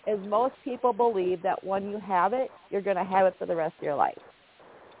 is most people believe that when you have it, you're going to have it for the rest of your life.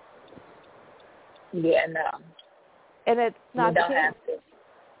 Yeah, no. And it's not the case. You don't have to.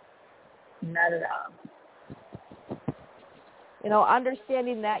 Not at all.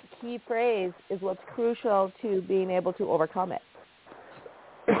 Understanding that key phrase is what's crucial to being able to overcome it.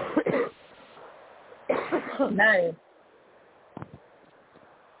 Nice.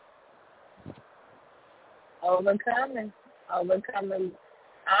 Overcoming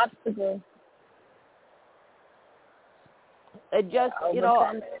obstacles. It just,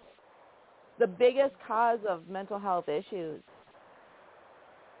 the biggest cause of mental health issues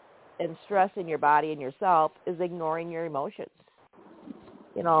and stress in your body and yourself is ignoring your emotions.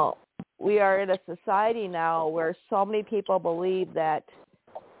 We are in a society now where so many people believe that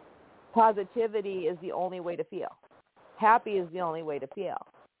positivity is the only way to feel. Happy is the only way to feel.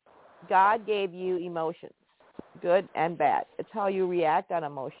 God gave you emotions, good and bad. It's how you react on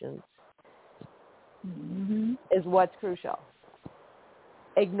emotions is what's crucial.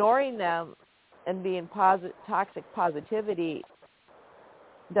 Ignoring them and being toxic positivity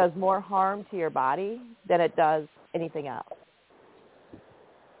does more harm to your body than it does anything else.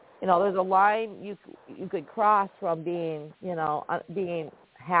 There's a line you could cross from being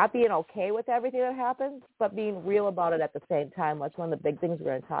happy and okay with everything that happens, but being real about it at the same time. That's one of the big things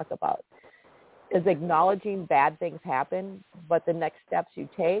we're going to talk about, is acknowledging bad things happen, but the next steps you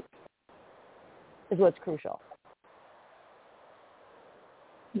take is what's crucial.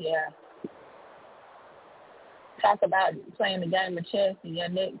 Yeah. Talk about playing the game of chess and your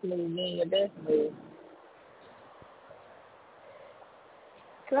next move being your best move.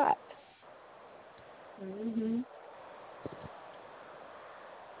 Correct.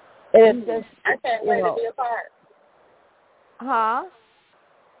 It's just, I can't wait to be a part. Huh?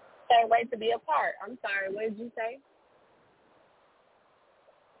 Can't wait to be a part. I'm sorry, what did you say?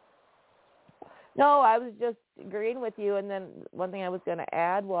 No, I was just agreeing with you, and then one thing I was going to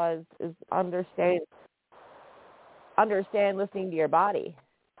add is understand listening to your body.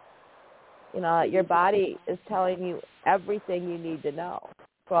 Your body is telling you everything you need to know,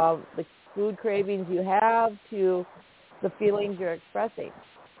 from the food cravings you have to the feelings you're expressing.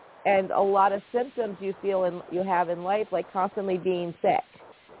 And a lot of symptoms you have in life, like constantly being sick,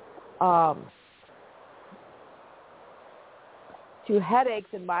 to headaches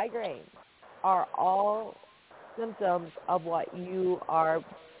and migraines, are all symptoms of what you are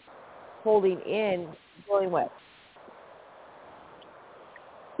holding in, dealing with.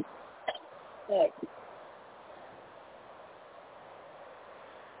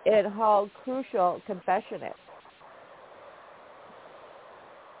 And how crucial confession is.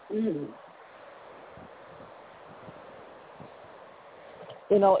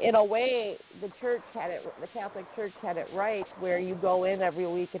 In a way, the Catholic Church had it right, where you go in every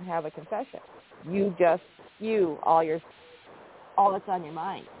week and have a confession. All that's on your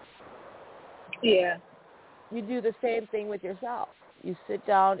mind. Yeah. You do the same thing with yourself. You sit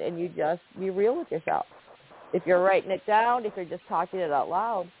down and you just be real with yourself. If you're writing it down, if you're just talking it out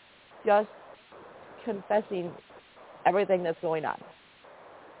loud, just confessing everything that's going on.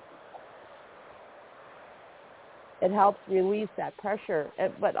 It helps release that pressure.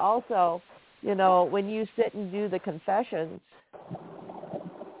 But also, when you sit and do the confessions,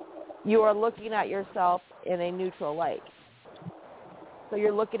 you are looking at yourself in a neutral light. So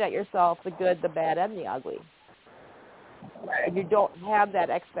you're looking at yourself, the good, the bad, and the ugly. And you don't have that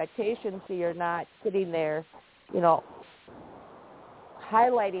expectation, so you're not sitting there,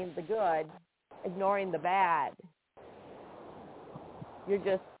 highlighting the good, ignoring the bad. You're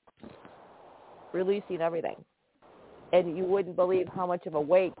just releasing everything. And you wouldn't believe how much of a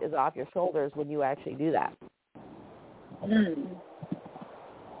weight is off your shoulders when you actually do that.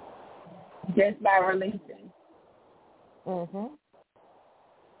 Just by releasing. Mm-hmm.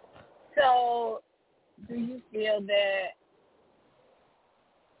 So, do you feel that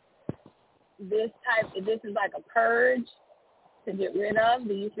this is like a purge to get rid of?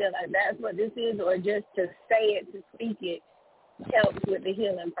 Do you feel like that's what this is, or just to say it, to speak it, helps with the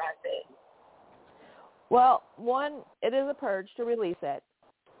healing process? Well, one, it is a purge to release it.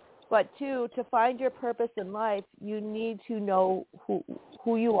 But two, to find your purpose in life, you need to know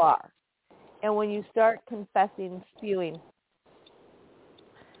who you are. And when you start confessing, spewing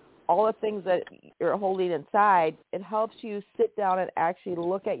all the things that you're holding inside, it helps you sit down and actually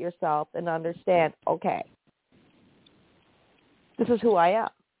look at yourself and understand, okay, this is who I am.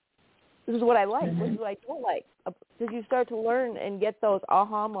 This is what I like. This is what I don't like. Because you start to learn and get those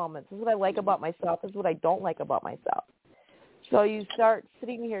aha moments. This is what I like about myself. This is what I don't like about myself. So you start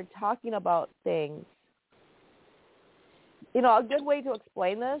sitting here talking about things. A good way to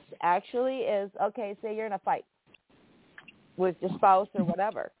explain this actually is, okay, say you're in a fight with your spouse or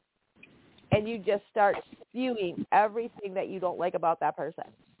whatever, and you just start spewing everything that you don't like about that person.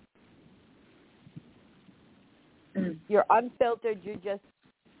 You're unfiltered. You're just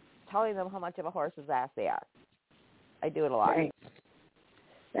telling them how much of a horse's ass they are. I do it a lot. Right.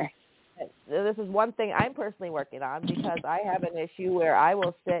 This is one thing I'm personally working on, because I have an issue where I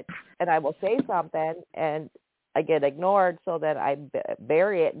will sit and I will say something and I get ignored, so that I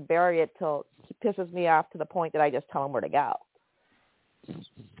bury it till it pisses me off to the point that I just tell them where to go.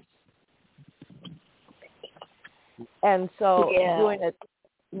 And so doing it,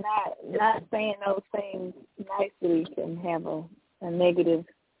 not saying those things nicely can have a negative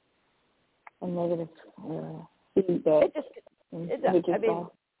feedback.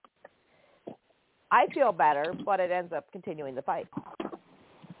 I feel better, but it ends up continuing the fight.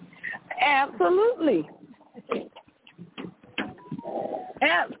 Absolutely.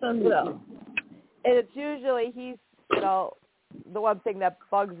 Absolutely. And it's usually the one thing that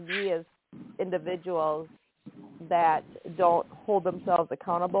bugs me is individuals that don't hold themselves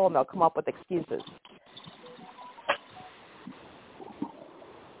accountable, and they'll come up with excuses.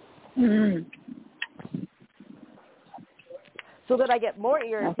 So that I get more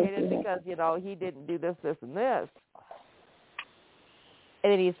irritated because, he didn't do this, this, and this.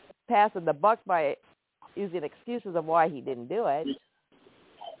 And then he's passing the buck by using excuses of why he didn't do it.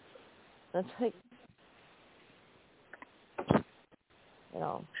 It's like,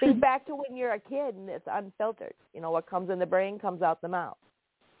 think back to when you're a kid and it's unfiltered. What comes in the brain comes out the mouth.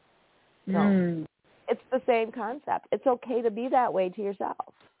 It's the same concept. It's okay to be that way to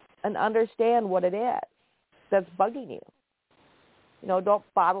yourself and understand what it is that's bugging you. Don't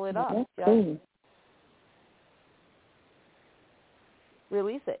bottle it up. Just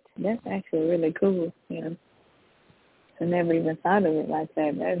release it. That's actually really cool. I never even thought of it like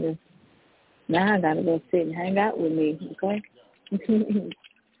that. Now I got to go sit and hang out with me, okay?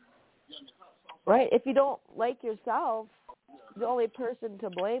 Right. If you don't like yourself, the only person to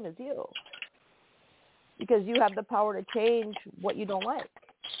blame is you. because you have the power to change what you don't like.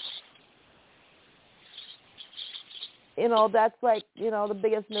 That's like, the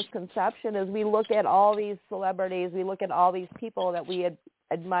biggest misconception is we look at all these celebrities, we look at all these people that we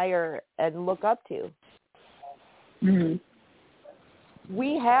admire and look up to. Mm-hmm.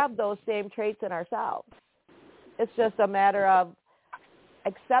 We have those same traits in ourselves. It's just a matter of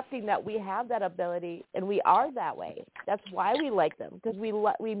accepting that we have that ability and we are that way. That's why we like them, because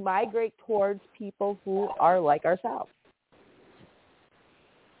we migrate towards people who are like ourselves.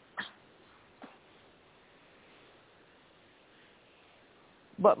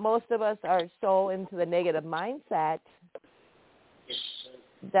 But most of us are so into the negative mindset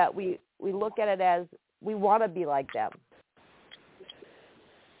that we look at it as we want to be like them.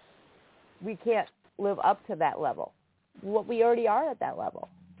 We can't live up to that level. What we already are at that level.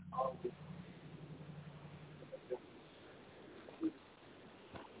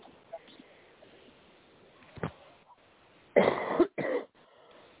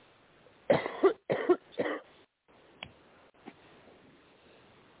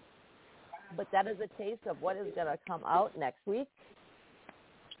 But that is a taste of what is going to come out next week.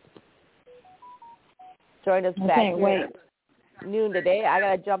 Join us back here at noon today. I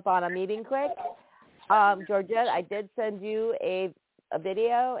got to jump on a meeting quick. Georgette, I did send you a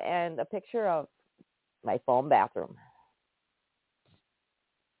video and a picture of my foam bathroom.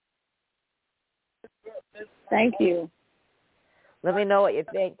 Thank you. Let me know what you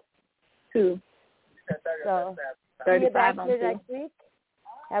think. 2. So, see you back here next week.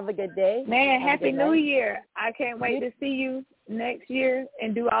 Have a good day. Man, Happy New night. Year. I can't wait to see you next year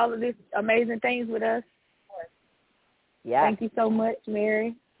and do all of these amazing things with us. Yeah. Thank you so much,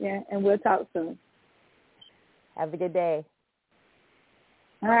 Mary. Yeah, and we'll talk soon. Have a good day.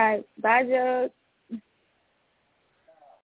 All right. Bye, Jug.